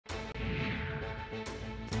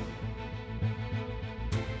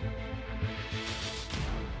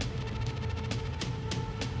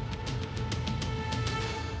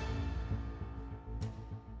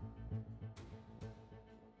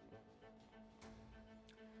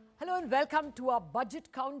Hello and welcome to our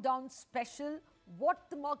budget countdown special. What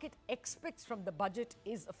the market expects from the budget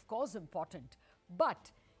is of course important,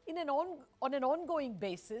 but on an ongoing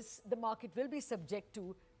basis, the market will be subject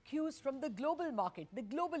to cues from the global market, the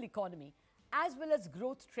global economy, as well as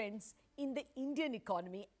growth trends in the Indian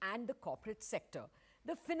economy and the corporate sector.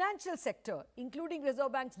 The financial sector, including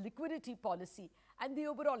Reserve Bank's liquidity policy and the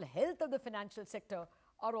overall health of the financial sector,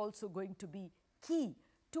 are also going to be key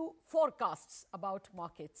to forecasts about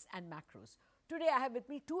markets and macros. Today I have with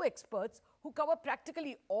me two experts who cover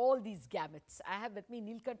practically all these gamuts. I have with me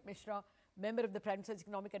Neelkanth Mishra, member of the Prime Minister's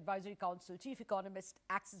Economic Advisory Council, Chief Economist,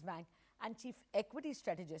 Axis Bank, and Chief Equity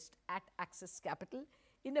Strategist at Axis Capital.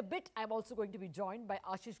 In a bit, I'm also going to be joined by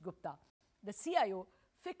Ashish Gupta, the CIO,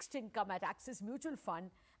 Fixed Income at Axis Mutual Fund,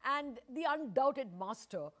 and the undoubted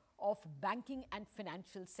master of banking and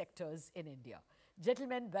financial sectors in India.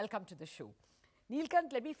 Gentlemen, welcome to the show.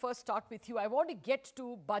 Neelkanth, let me first start with you. I want to get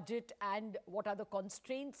to budget and what are the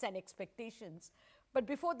constraints and expectations. But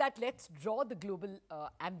before that, let's draw the global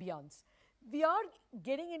ambience. We are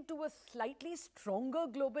getting into a slightly stronger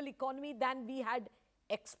global economy than we had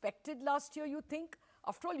expected last year, you think?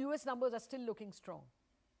 After all, US numbers are still looking strong.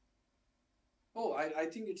 Oh, I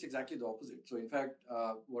think it's exactly the opposite. So, in fact,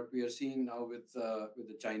 what we are seeing now with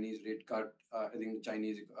the Chinese rate cut, I think the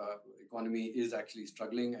Chinese economy is actually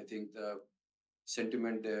struggling. I think the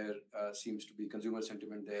sentiment there consumer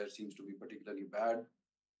sentiment there seems to be particularly bad.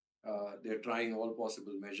 They're trying all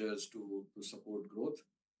possible measures to support growth.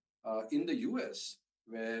 In the US,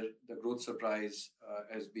 where the growth surprise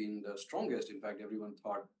has been the strongest, in fact, everyone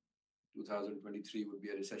thought 2023 would be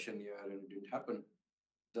a recession year and it didn't happen.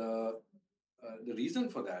 The reason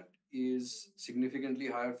for that is significantly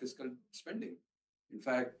higher fiscal spending. In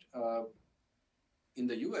fact, in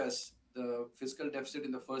the US, the fiscal deficit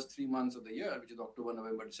in the first 3 months of the year, which is October,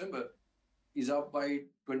 November, December, is up by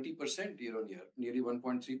 20% year on year, nearly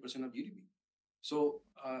 1.3% of GDP. So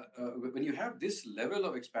when you have this level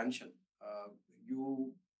of expansion,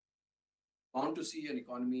 you bound to see an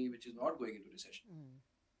economy which is not going into recession.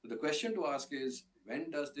 So the question to ask is,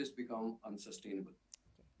 when does this become unsustainable?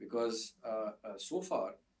 Because so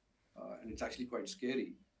far, and it's actually quite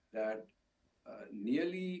scary, that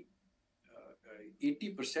nearly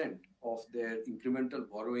 80% of their incremental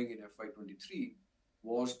borrowing in FY23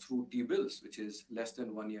 was through T-bills, which is less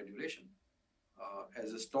than 1 year duration.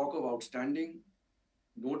 As a stock of outstanding,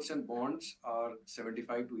 notes and bonds are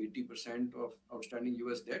 75 to 80% of outstanding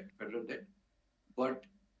US debt, federal debt. But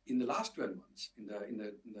in the last 12 months, in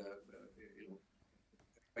the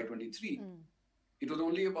FY23, it was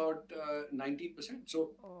only about 19%.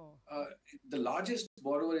 So the largest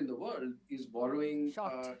borrower in the world is borrowing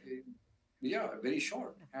very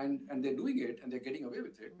short. And they're doing it and they're getting away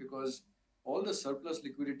with it because all the surplus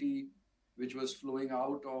liquidity which was flowing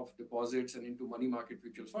out of deposits and into money market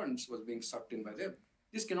mutual funds was being sucked in by them.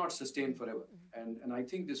 This cannot sustain forever. And I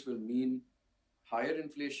think this will mean higher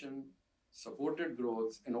inflation, supported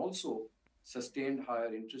growth, and also sustained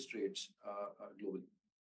higher interest rates globally.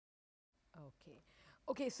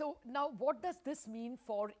 Okay, so now what does this mean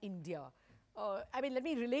for India? Let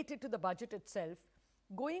me relate it to the budget itself.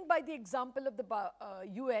 Going by the example of the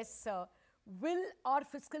US, will our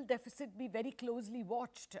fiscal deficit be very closely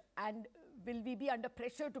watched and will we be under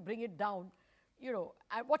pressure to bring it down?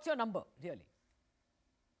 What's your number, really?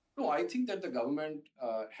 No, I think that the government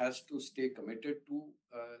has to stay committed to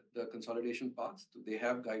the consolidation path. So they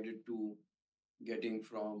have guided to getting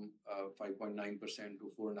from 5.9%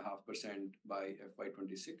 to 4.5% by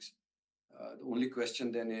FY26. The only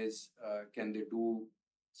question then is, can they do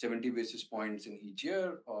 70 basis points in each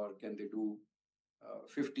year, or can they do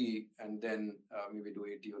 50 and then maybe do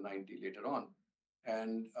 80 or 90 later on?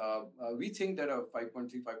 And we think that a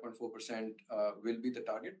 5.3, 5.4% will be the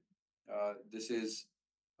target. This is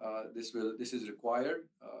required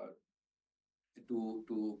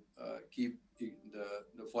to keep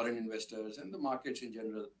the foreign investors and the markets in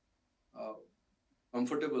general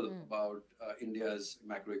comfortable about India's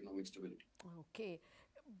macroeconomic stability. Okay,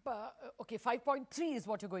 5.3 is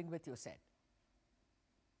what you're going with, you said.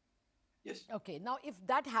 Yes. Okay, now if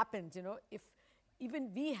that happens, if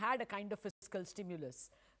even we had a kind of fiscal stimulus,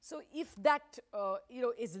 so if that,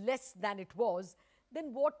 is less than it was,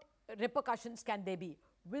 then what repercussions can there be?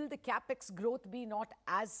 Will the Capex growth be not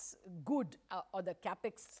as good, or the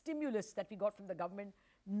Capex stimulus that we got from the government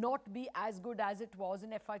not be as good as it was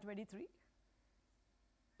in FY23?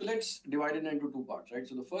 So let's divide it into two parts, right?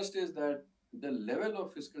 So the first is that the level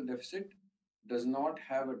of fiscal deficit does not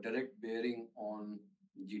have a direct bearing on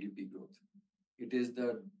GDP growth. It is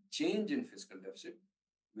the change in fiscal deficit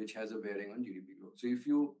which has a bearing on GDP growth. So if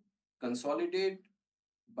you consolidate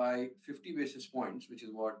by 50 basis points, which is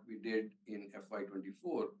what we did in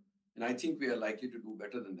FY24, and I think we are likely to do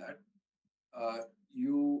better than that, uh,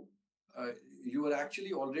 you you are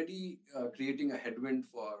actually already creating a headwind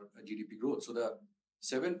for GDP growth. So the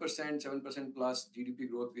 7% plus GDP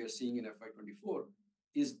growth we are seeing in FY24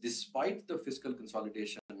 is despite the fiscal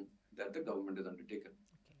consolidation that the government has undertaken.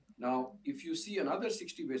 Okay. Now, if you see another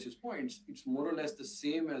 60 basis points, it's more or less the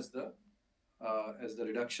same as the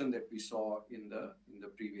reduction that we saw in the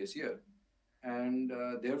previous year, and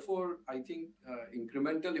therefore I think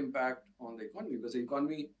incremental impact on the economy, because the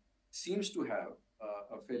economy seems to have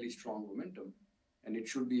a fairly strong momentum, and it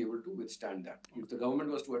should be able to withstand that. If the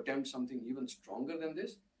government was to attempt something even stronger than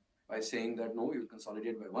this by saying that no, you'll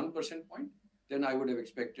consolidate by 1% point, then I would have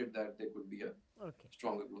expected that there could be a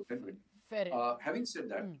stronger growth headwind. Fair enough. Having said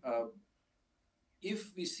that,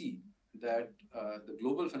 if we see that the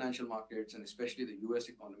global financial markets and especially the US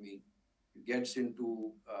economy gets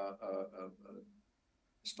into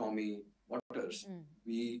stormy waters,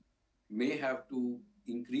 we may have to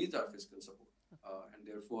increase our fiscal support. And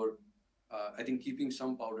therefore, I think keeping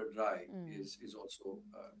some powder dry is also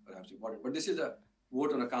perhaps important. But this is a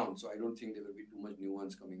vote on account, so I don't think there will be too much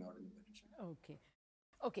nuance coming out in the budget. Okay.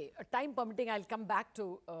 Okay, time permitting, I'll come back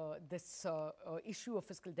to this issue of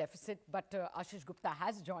fiscal deficit, but Ashish Gupta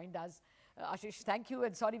has joined us. Ashish, thank you,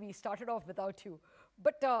 and sorry we started off without you.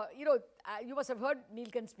 But, you must have heard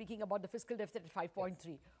Neelkanth speaking about the fiscal deficit at 5.3.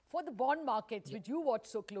 Yes. For the bond markets, which you watch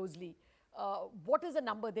so closely, what is the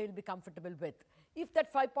number they will be comfortable with? If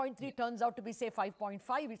that 5.3 turns out to be, say,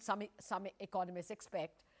 5.5, which some economists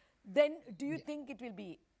expect, then do you think it will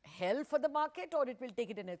be hell for the market or it will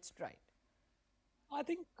take it in its stride? I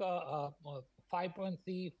think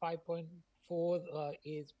 5.3, 5.4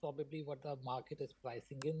 is probably what the market is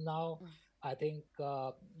pricing in now. I think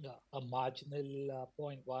a marginal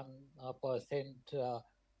 0.1%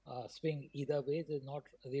 swing either way is not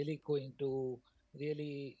really going to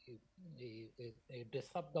really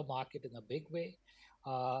disrupt the market in a big way.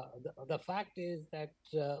 The fact is that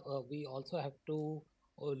we also have to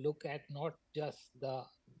look at not just the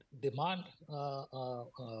demand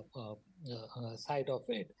side of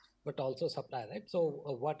it, but also supply, right? So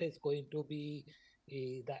what is going to be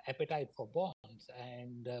the appetite for bonds?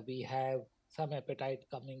 And we have some appetite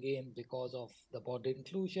coming in because of the bond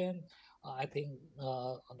inclusion. I think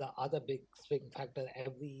the other big swing factor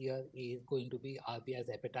every year is going to be RBI's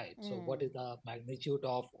appetite. So what is the magnitude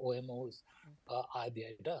of OMOs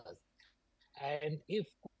RBI does? And if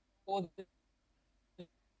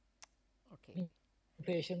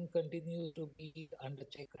inflation continues to be under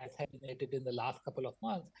check as has been noted in the last couple of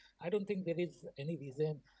months, I don't think there is any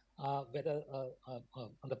reason whether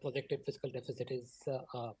the projected fiscal deficit is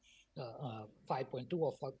 5.2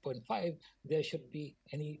 or 4.5, there should be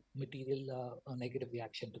any material negative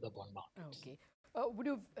reaction to the bond market. Okay. Would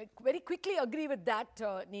you very quickly agree with that,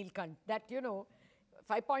 Neelkanth, that,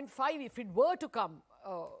 5.5, if it were to come,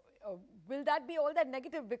 will that be all that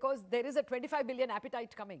negative because there is a 25 billion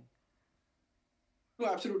appetite coming? No,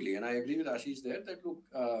 absolutely, and I agree with Ashish there that look,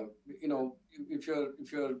 if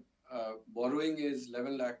your borrowing is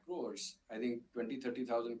 11 lakh crores, I think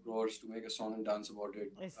 30,000 crores to make a song and dance about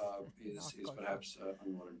it is perhaps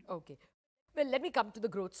unwarranted. Okay. Well, let me come to the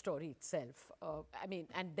growth story itself.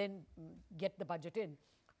 And then get the budget in.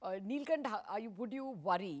 Neelkanth, would you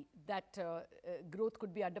worry that growth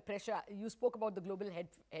could be under pressure? You spoke about the global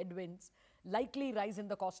headwinds, likely rise in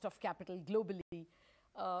the cost of capital globally.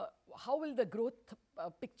 How will the growth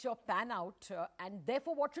picture pan out? And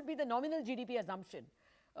therefore, what should be the nominal GDP assumption?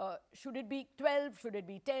 Should it be 12? Should it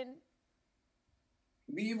be 10?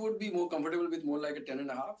 We would be more comfortable with more like a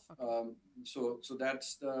 10.5. Okay. So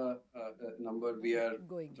that's the number we are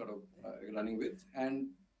running with.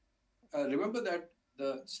 And remember that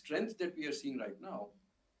the strength that we are seeing right now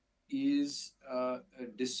is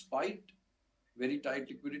despite very tight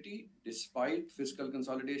liquidity, despite fiscal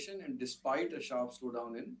consolidation, and despite a sharp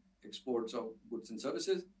slowdown in exports of goods and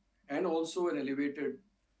services, and also an elevated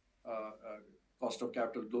cost of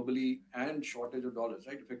capital globally and shortage of dollars,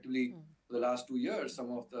 right? Effectively, for the last 2 years, some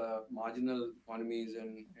of the marginal economies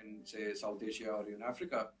in say, South Asia or in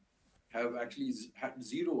Africa have actually had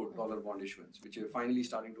 $0 bond issuance, which are finally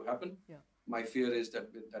starting to happen. Yeah. My fear is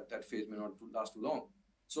that that phase may not last too long.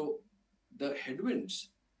 So the headwinds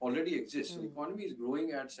already exist. So the economy is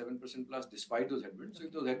growing at 7% plus despite those headwinds. So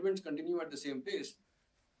if those headwinds continue at the same pace,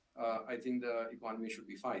 I think the economy should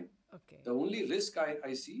be fine. Okay. The only risk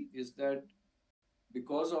I see is that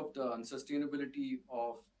because of the unsustainability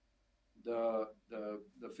of the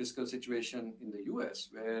fiscal situation in the US,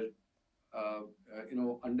 where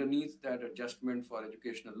underneath that adjustment for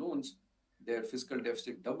educational loans, their fiscal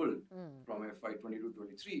deficit doubled from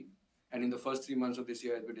FY22-23. And in the first 3 months of this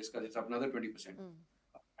year, as we discussed, it's up another 20%.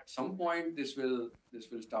 At some point, this will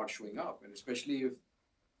start showing up. And especially if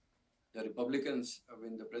the Republicans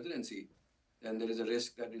win the presidency, then there is a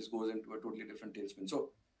risk that this goes into a totally different tailspin.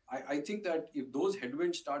 So I think that if those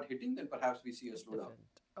headwinds start hitting, then perhaps we see a slowdown.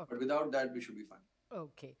 Okay. But without that, we should be fine.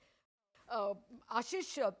 Okay.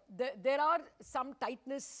 Ashish, there are some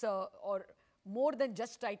tightness or more than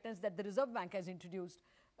just tightness that the Reserve Bank has introduced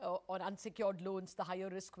on unsecured loans, the higher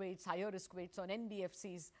risk weights on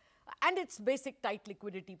NBFCs, and its basic tight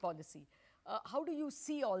liquidity policy. How do you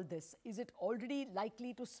see all this? Is it already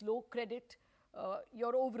likely to slow credit?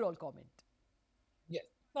 Your overall comment? Yeah,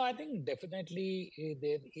 no, I think definitely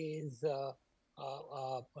there is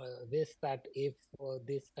this that if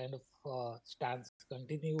this kind of stance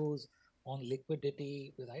continues on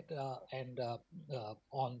liquidity, right, and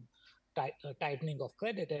on tightening of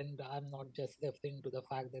credit, and I'm not just referring to the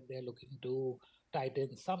fact that they're looking to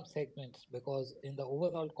tighten some segments, because in the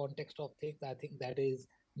overall context of things, I think that is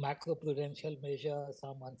macro-prudential measure,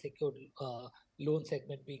 some unsecured loan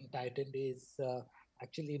segment being tightened is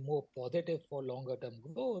actually more positive for longer term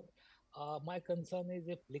growth. My concern is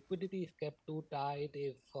if liquidity is kept too tight,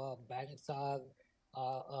 if banks are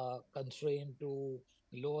constrained to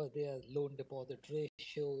lower their loan deposit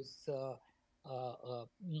ratios,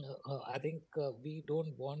 I think we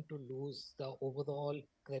don't want to lose the overall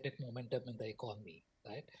credit momentum in the economy,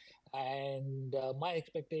 right? And my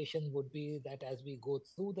expectation would be that as we go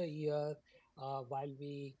through the year, while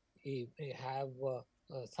we have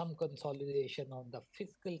some consolidation on the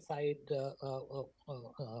fiscal side,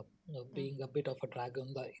 being a bit of a drag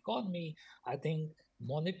on the economy, I think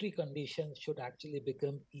monetary conditions should actually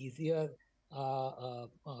become easier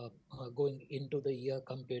going into the year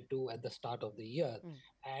compared to at the start of the year,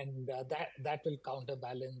 and that will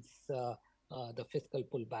counterbalance the fiscal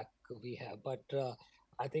pullback we have. But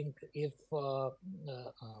I think if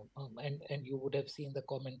and you would have seen the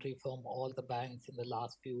commentary from all the banks in the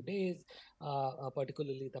last few days,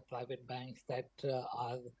 particularly the private banks that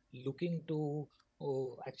are looking to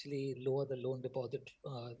actually lower the loan deposit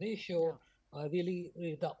ratio. Yeah. Really,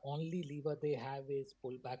 the only lever they have is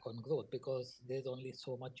pull back on growth, because there's only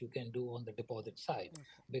so much you can do on the deposit side. Okay.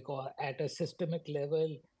 Because at a systemic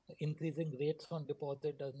level, increasing rates on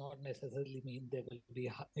deposit does not necessarily mean there will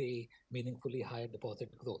be a meaningfully higher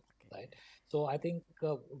deposit growth, okay, right? So I think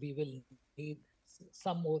we will need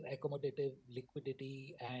some more accommodative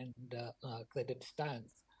liquidity and credit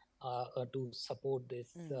stance to support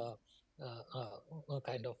this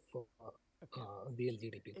kind of real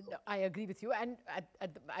GDP growth. I agree with you. And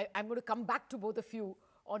I'm going to come back to both of you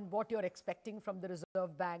on what you're expecting from the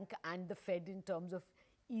Reserve Bank and the Fed in terms of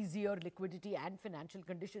easier liquidity and financial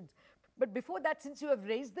conditions. But before that, since you have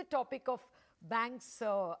raised the topic of banks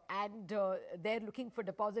and they're looking for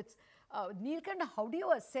deposits, Neelkanth, how do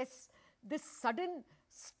you assess this sudden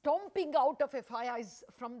stomping out of FIIs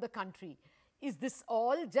from the country? Is this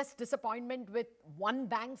all just disappointment with one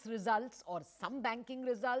bank's results or some banking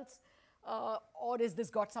results? Or is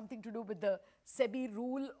this got something to do with the SEBI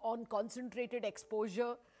rule on concentrated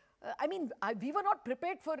exposure? I mean, we were not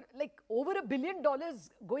prepared for like over $1 billion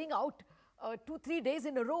going out 2-3 days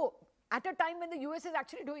in a row at a time when the US is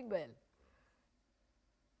actually doing well.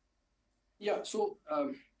 Yeah, so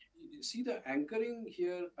see the anchoring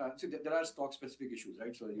here, see there are stock specific issues,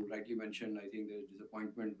 right? So you rightly mentioned, I think there's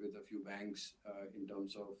disappointment with a few banks in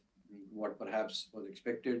terms of what perhaps was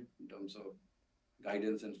expected in terms of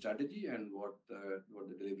guidance and strategy and what the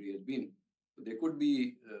delivery has been. So there could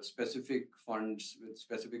be specific funds with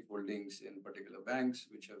specific holdings in particular banks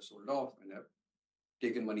which have sold off and have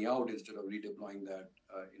taken money out instead of redeploying that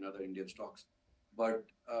in other Indian stocks. But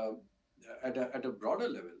at a broader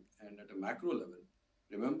level and at a macro level,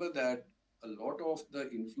 remember that a lot of the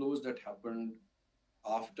inflows that happened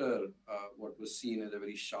after what was seen as a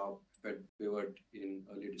very sharp Fed pivot in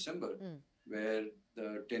early December, where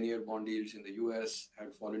the 10-year bond yields in the US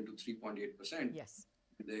had fallen to 3.8%. Yes.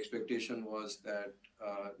 The expectation was that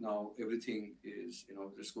now everything is,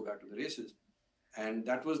 let's go back to the races. And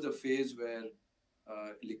that was the phase where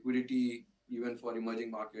liquidity, even for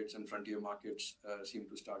emerging markets and frontier markets, seemed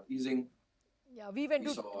to start easing. Yeah, we went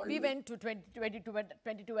to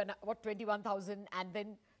 22 and what, 21,000 and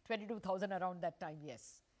then 22,000 around that time,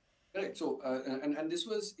 yes. Correct. So, and this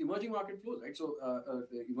was emerging market flows, right? So,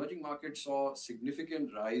 the emerging markets saw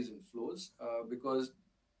significant rise in flows because,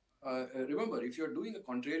 remember, if you're doing a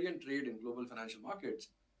contrarian trade in global financial markets,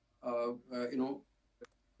 if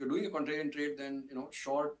you're doing a contrarian trade, then,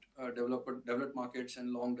 short developed markets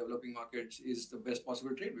and long developing markets is the best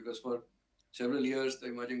possible trade, because for several years, the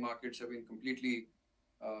emerging markets have been completely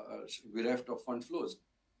bereft of fund flows.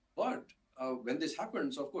 But when this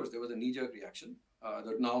happens, of course, there was a knee-jerk reaction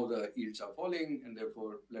that now the yields are falling and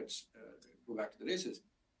therefore let's go back to the races.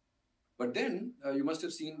 But then you must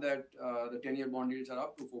have seen that the 10-year bond yields are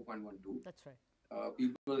up to 4.12. That's right.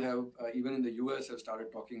 People have, even in the US, have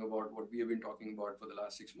started talking about what we have been talking about for the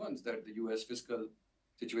last 6 months, that the US fiscal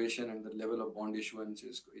situation and the level of bond issuance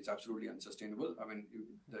is absolutely unsustainable. I mean,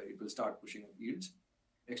 it will start pushing up yields.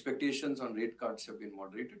 Expectations on rate cuts have been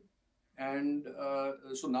moderated. And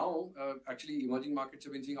so now, actually, emerging markets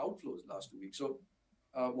have been seeing outflows last 2 weeks. So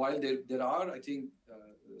while there are, I think,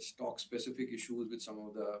 stock-specific issues with some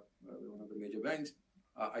of the one of the major banks,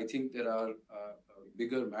 I think there are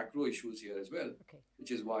bigger macro issues here as well,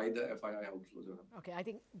 which is why the FII outflows are up. Okay, I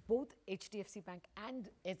think both HDFC Bank and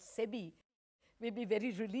SEBI may be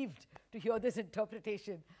very relieved to hear this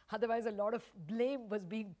interpretation. Otherwise, a lot of blame was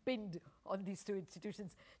being pinned on these two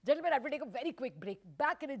institutions. Gentlemen, I will take a very quick break.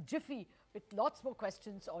 Back in a jiffy with lots more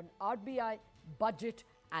questions on RBI, budget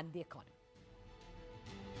and the economy.